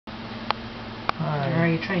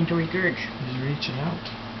you trying to regurge? He's reaching out.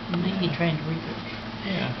 You might be trying to regurge.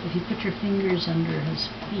 Yeah. If you put your fingers under his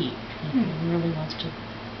feet, like he really wants to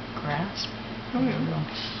grasp. Oh, yeah.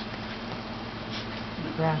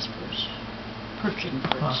 The graspers. Perching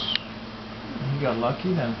birds. He got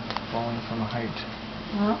lucky then, falling from a height.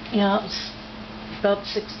 Well, yeah, it's about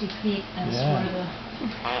 60 feet. That's where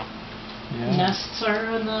the nests are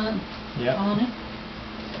in the colony.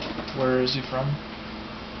 Where is he from?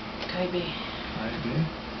 Kaibe. Kaibe.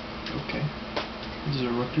 Okay. This is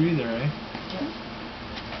a rookery there, eh? Yeah.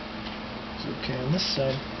 It's okay on this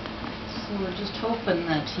side. So we're just hoping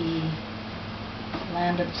that he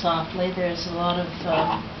landed softly. There's a lot of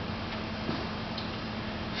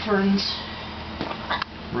ferns.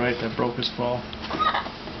 Right, that broke his fall.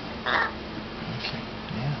 Okay.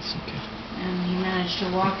 Yeah, it's okay. And he managed to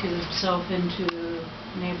walk himself into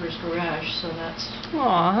neighbor's garage, so that's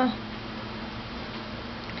Aww.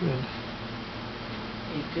 Good.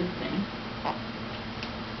 a good thing.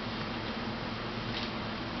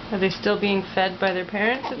 Are they still being fed by their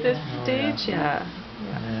parents at this stage? Yeah,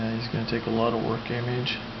 he's going to take a lot of work, eh,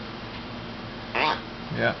 Mage?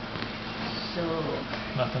 Yeah. So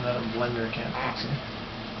Nothing that a blender can't fix, eh?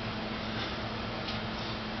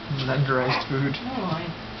 Blenderized food. oh, I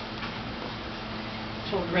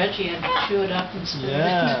told Reggie I'd chew it up and spit it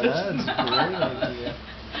Yeah, out. that's a great idea.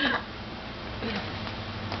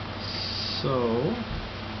 So,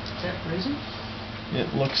 Is that frozen?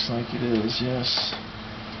 it looks like it is, yes.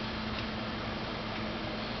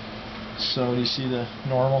 So, do you see the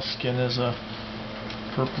normal skin is a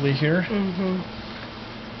purpley here? Mm-hmm.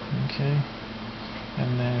 Okay.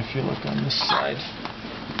 And then if you look on this side,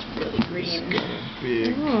 Really it's green. got a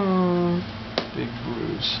big, big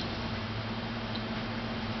bruise.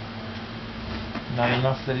 Not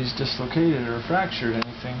enough that he's dislocated or fractured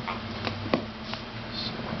anything.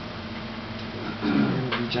 So, I'm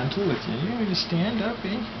going to be gentle with you. You're going to stand up,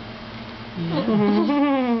 eh? Yeah.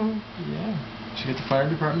 Yeah. Should we get the fire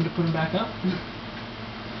department to put him back up?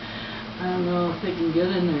 I don't know if they can get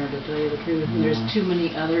in there, to tell you the truth. And there's too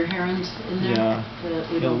many other herons in there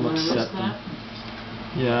that we don't want to risk that.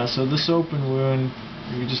 Yeah, so this open wound,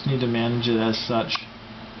 we just need to manage it as such.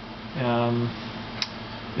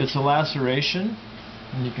 It's a laceration,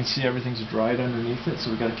 and you can see everything's dried underneath it,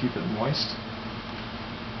 so we've got to keep it moist.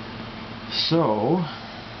 So,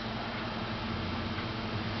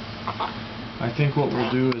 I think what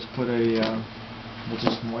we'll do is put we'll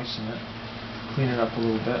just moisten it, clean it up a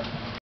little bit.